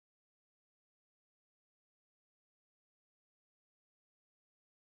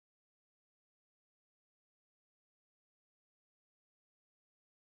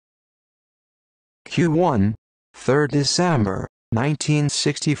Q1, 3rd December,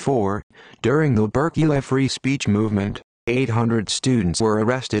 1964, during the Berkeley Free Speech Movement, 800 students were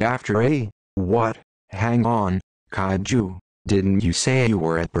arrested after a, what, hang on, kaiju, didn't you say you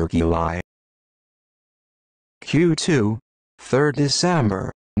were at Berkeley? Q2, 3rd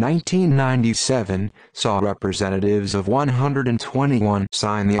December, 1997, saw representatives of 121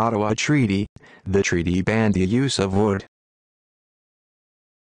 sign the Ottawa Treaty. The treaty banned the use of wood.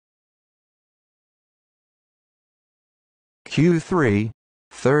 Q3,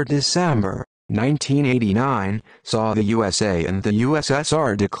 3rd December, 1989, saw the USA and the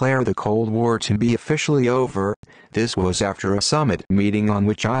USSR declare the Cold War to be officially over. This was after a summit meeting on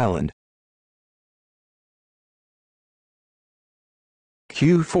which island?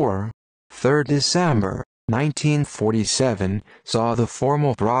 Q4, 3rd December, 1947, saw the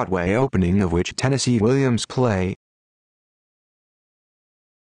formal Broadway opening of which Tennessee Williams play?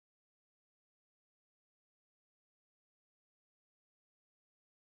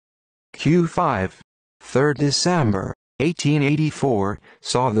 Q5, 3rd December, 1884,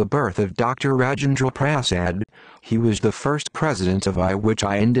 saw the birth of Dr. Rajendra Prasad. He was the first president of I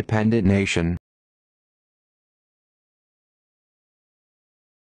independent nation.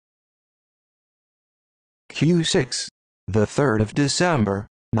 Q6, the 3rd of December,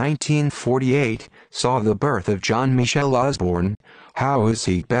 1948, saw the birth of John Michel Osborne. How is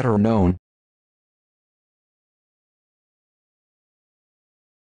he better known?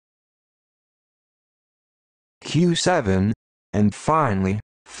 Q7, and finally,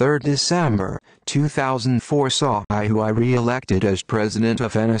 3rd December, 2004 saw who I re-elected as President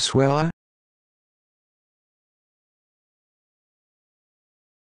of Venezuela?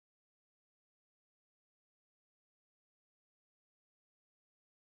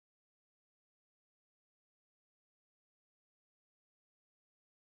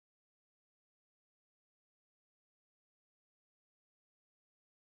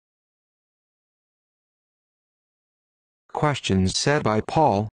 Questions said by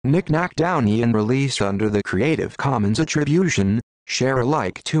Paul Knick-Knack Downey and released under the Creative Commons Attribution, Share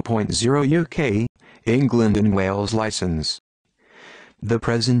Alike 2.0 UK, England and Wales license. The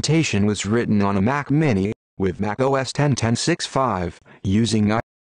presentation was written on a Mac Mini, with Mac OS X 10.6.5, using